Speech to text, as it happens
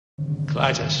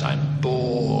Clytus, I'm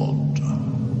bored.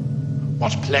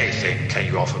 What plaything can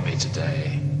you offer me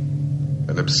today?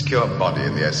 An obscure body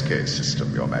in the SK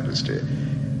system, Your Majesty.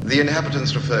 The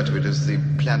inhabitants refer to it as the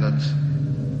planet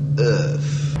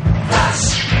Earth.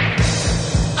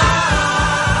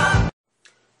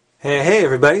 Hey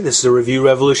everybody, this is a Review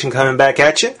Revolution coming back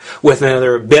at you with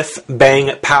another Biff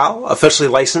Bang Pow, officially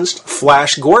licensed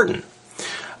Flash Gordon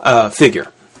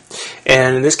figure.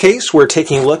 And in this case, we're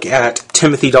taking a look at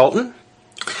Timothy Dalton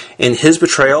and his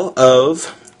portrayal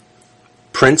of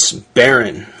Prince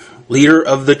Barin, leader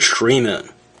of the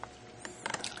Treemen.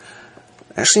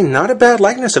 Actually, not a bad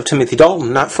likeness of Timothy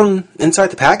Dalton, not from inside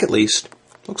the pack at least.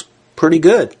 Looks pretty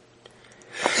good.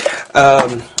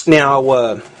 The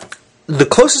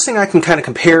closest thing I can kind of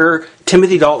compare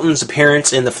Timothy Dalton's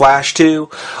appearance in the Flash 2,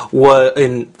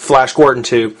 in Flash Gordon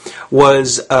 2,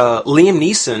 was Liam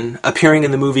Neeson appearing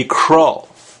in the movie Krull.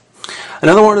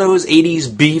 Another one of those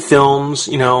 80s B films,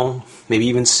 you know, maybe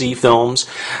even C films,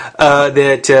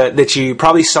 that you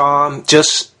probably saw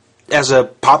just as a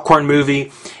popcorn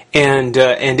movie and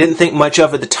didn't think much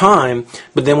of at the time,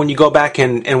 but then when you go back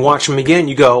and watch them again,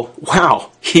 you go,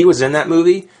 wow, he was in that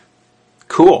movie?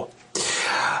 Cool.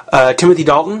 Timothy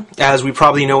Dalton, as we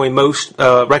probably know him most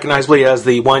recognizably as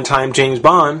the one-time James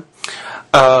Bond,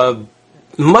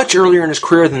 much earlier in his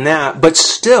career than that, but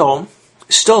still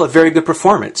a very good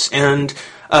performance. And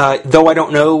though I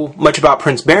don't know much about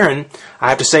Prince Barin, I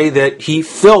have to say that he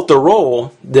filled the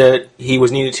role that they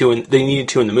needed to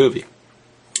in the movie.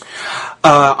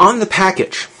 On the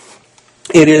package,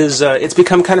 it's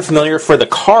become kind of familiar for the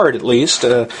card, at least.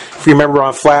 If you remember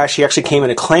on Flash, he actually came in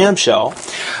a clamshell.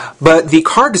 But the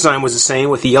card design was the same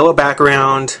with the yellow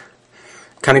background.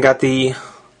 Kind of got the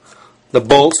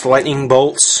bolts, the lightning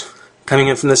bolts, coming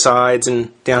in from the sides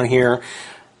and down here.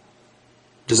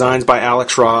 Designs by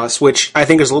Alex Ross, which I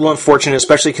think is a little unfortunate,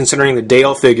 especially considering the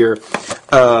Dale figure.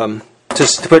 For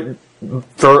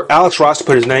Alex Ross to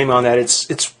put his name on that,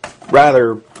 it's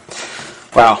rather,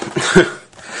 wow.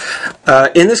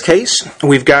 In this case,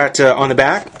 we've got on the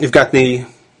back, we've got the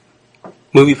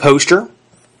movie poster,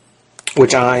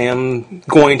 which I am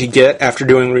going to get after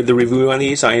doing the review on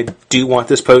these. I do want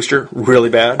this poster really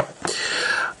bad.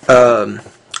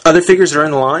 Other figures that are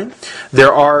in the line,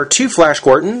 there are two Flash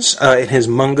Gordons in his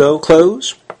Mungo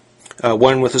clothes,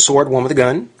 one with a sword, one with a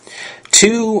gun.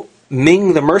 Two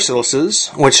Ming the Mercilesses,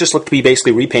 which just look to be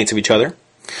basically repaints of each other.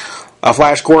 A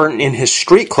Flash Gordon in his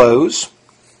street clothes.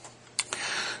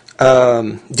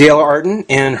 Dale Arden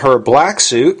in her black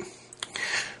suit.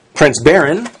 Prince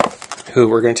Barin, who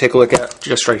we're going to take a look at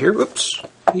just right here. Whoops.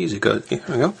 Easy, good. There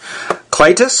we go.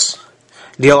 Clytus.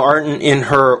 Dale Arden in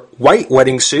her white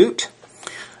wedding suit.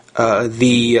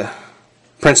 The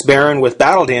Prince Barin with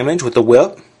battle damage with the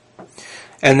whip.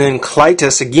 And then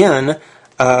Clytus again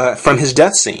from his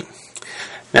death scene.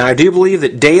 Now, I do believe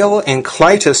that Dale and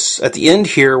Clytus at the end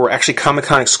here were actually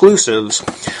Comic-Con exclusives.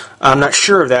 I'm not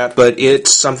sure of that, but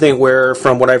it's something where,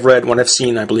 from what I've read, what I've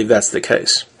seen, I believe that's the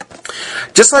case.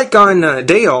 Just like on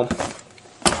Dale,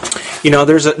 you know,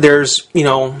 there's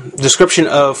description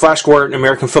of Flash Gordon,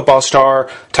 American football star,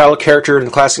 title character in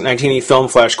the classic 1980 film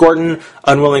Flash Gordon,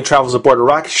 unwillingly travels aboard a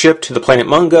rocket ship to the planet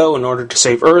Mungo in order to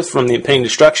save Earth from the impending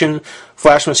destruction.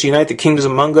 Flash must unite the kingdoms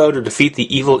of Mungo to defeat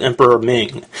the evil Emperor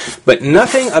Ming. But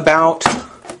nothing about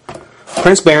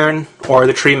Prince Barin or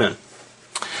the Treemen.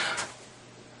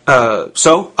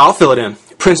 So I'll fill it in.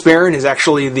 Prince Barin is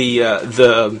actually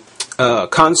the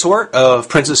consort of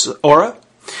Princess Aura.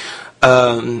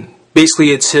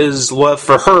 Basically, it's his love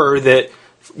for her that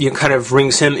kind of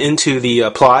brings him into the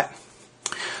plot.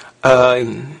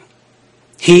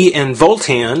 He and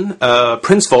Voltan,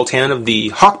 Prince Voltan of the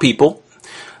Hawk People,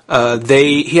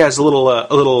 he has a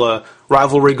little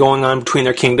rivalry going on between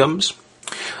their kingdoms.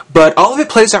 But all of it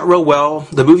plays out real well.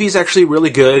 The movie is actually really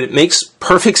good. It makes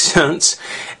perfect sense,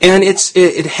 and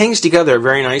it hangs together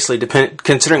very nicely,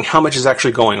 considering how much is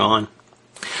actually going on.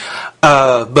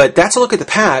 But that's a look at the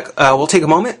pack. We'll take a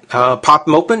moment, pop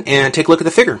them open, and take a look at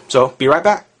the figure. So, be right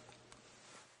back.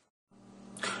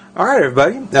 Alright,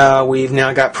 everybody. We've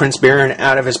now got Prince Barin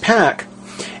out of his pack.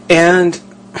 And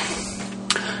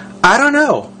I don't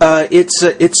know.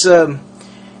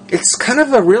 It's kind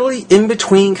of a really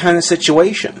in-between kind of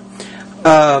situation.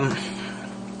 Well,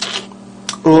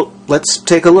 let's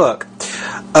take a look.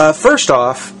 First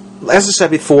off, as I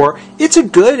said before, it's a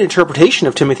good interpretation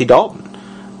of Timothy Dalton.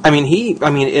 For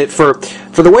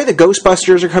the way the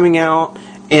Ghostbusters are coming out,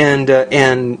 and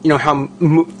you know how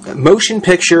motion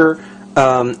picture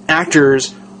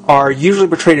actors are usually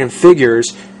portrayed in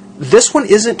figures, this one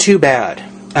isn't too bad.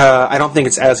 I don't think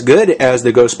it's as good as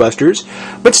the Ghostbusters,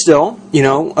 but still, you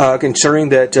know, considering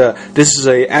that this is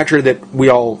an actor that we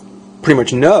all pretty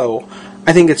much know,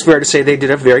 I think it's fair to say they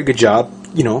did a very good job,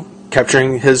 you know,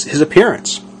 capturing his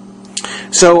appearance.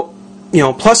 So, you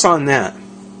know, plus on that.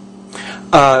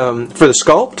 For the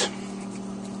sculpt,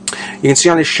 you can see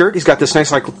on his shirt he's got this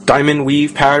nice like diamond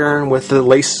weave pattern with the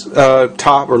lace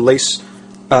top or lace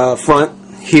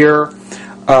front here.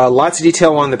 Lots of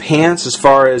detail on the pants as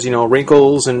far as, you know,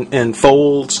 wrinkles and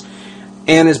folds,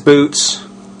 and his boots.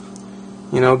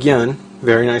 You know, again,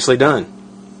 very nicely done.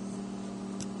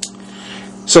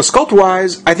 So sculpt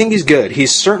wise, I think he's good.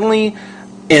 He's certainly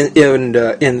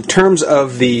in terms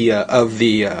of the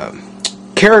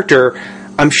character,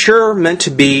 I'm sure meant to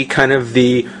be kind of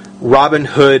the Robin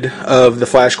Hood of the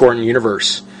Flash Gordon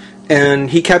universe, and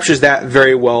he captures that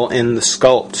very well in the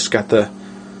sculpt. He's got the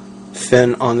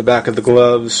fin on the back of the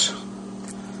gloves.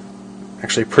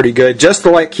 Actually pretty good, just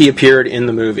like he appeared in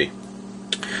the movie.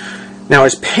 Now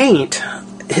his paint,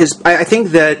 I think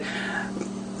that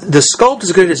the sculpt,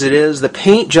 as good as it is, the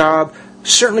paint job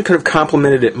certainly could have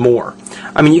complemented it more.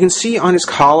 I mean, you can see on his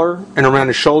collar and around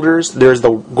his shoulders there's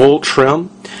the gold trim,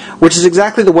 which is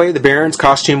exactly the way the Baron's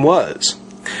costume was.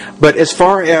 But as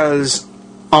far as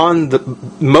on the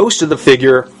most of the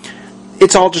figure,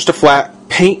 it's all just a flat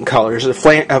paint color. It's a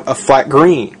flat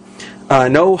green.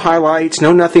 No highlights,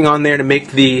 no nothing on there to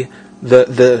make the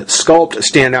sculpt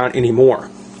stand out anymore.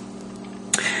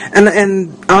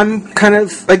 And I'm kind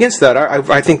of against that.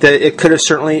 I think that it could have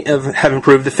certainly have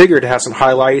improved the figure to have some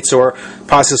highlights or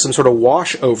possibly some sort of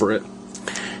wash over it.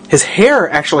 His hair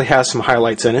actually has some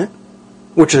highlights in it,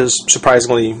 which is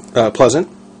surprisingly pleasant.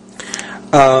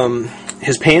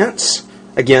 His pants,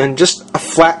 again, just a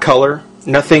flat color,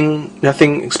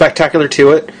 nothing spectacular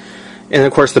to it. And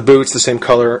of course the boots, the same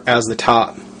color as the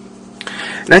top.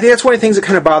 And I think that's one of the things that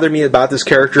kind of bothered me about this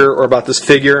character or about this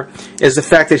figure is the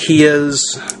fact that he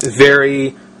is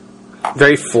very,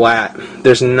 very flat.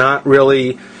 There's not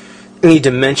really any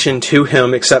dimension to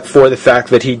him except for the fact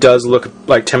that he does look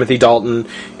like Timothy Dalton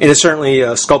and is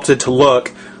certainly sculpted to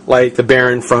look like the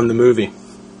Barin from the movie.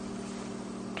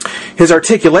 His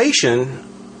articulation,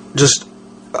 just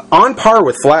on par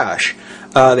with Flash.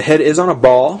 The head is on a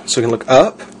ball, so he can look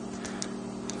up,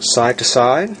 side to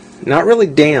side. Not really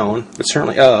down, but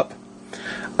certainly up.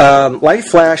 Like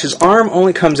Flash, his arm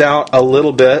only comes out a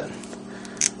little bit.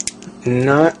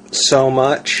 Not so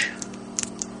much.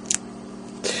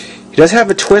 He does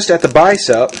have a twist at the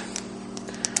bicep,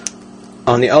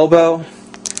 on the elbow,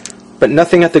 but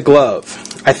nothing at the glove.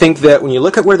 I think that when you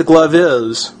look at where the glove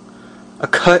is, a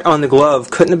cut on the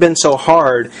glove couldn't have been so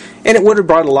hard, and it would have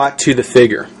brought a lot to the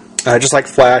figure. Just like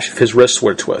Flash, if his wrists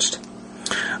were twist.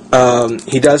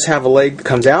 He does have a leg that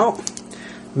comes out,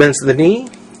 bends to the knee,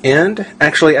 and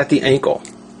actually at the ankle.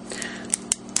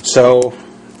 So,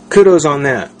 kudos on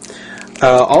that.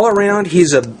 All around,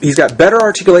 he's got better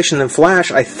articulation than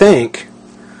Flash, I think,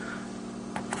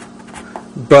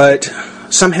 but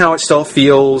somehow it still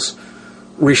feels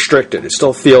restricted. It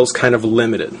still feels kind of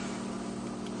limited.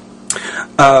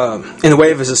 In the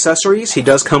way of his accessories, he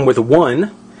does come with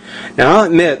one. Now, I'll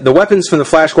admit, the weapons from the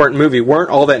Flash Gordon movie weren't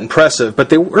all that impressive, but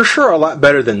they were sure a lot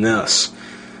better than this.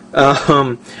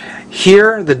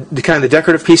 Here, the kind of the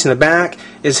decorative piece in the back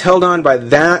is held on by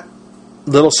that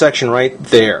little section right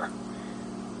there.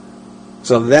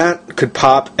 So that could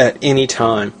pop at any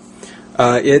time.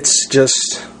 It's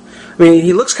just, I mean,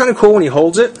 he looks kind of cool when he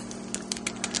holds it,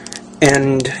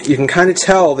 and you can kind of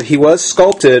tell that he was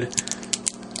sculpted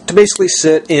to basically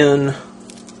sit in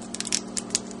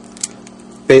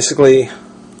basically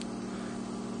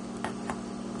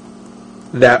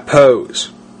that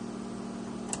pose.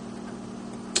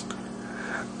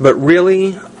 But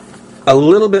really, a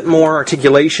little bit more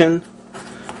articulation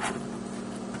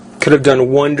could have done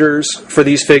wonders for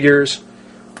these figures.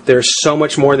 There's so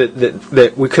much more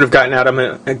that we could have gotten out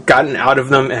of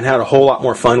them and had a whole lot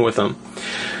more fun with them.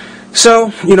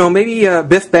 So, you know, maybe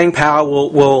Biff Bang Pow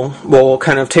will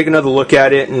kind of take another look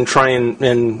at it and try and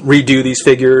redo these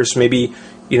figures. Maybe,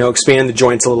 you know, expand the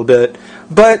joints a little bit.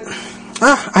 But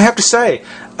I have to say,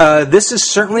 this is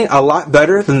certainly a lot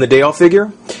better than the Dale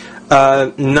figure.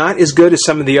 Not as good as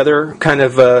some of the other kind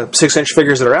of 6-inch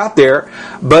figures that are out there,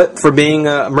 but for being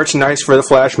merchandise for the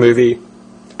Flash movie,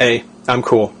 hey, I'm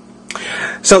cool.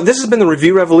 So this has been the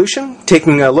Review Revolution,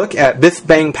 taking a look at Biff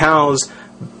Bang Pow's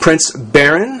Prince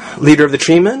Barin, leader of the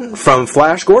Treemen from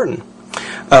Flash Gordon.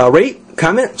 Rate,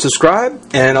 comment, subscribe,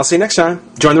 and I'll see you next time.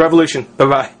 Join the revolution.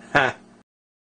 Bye-bye.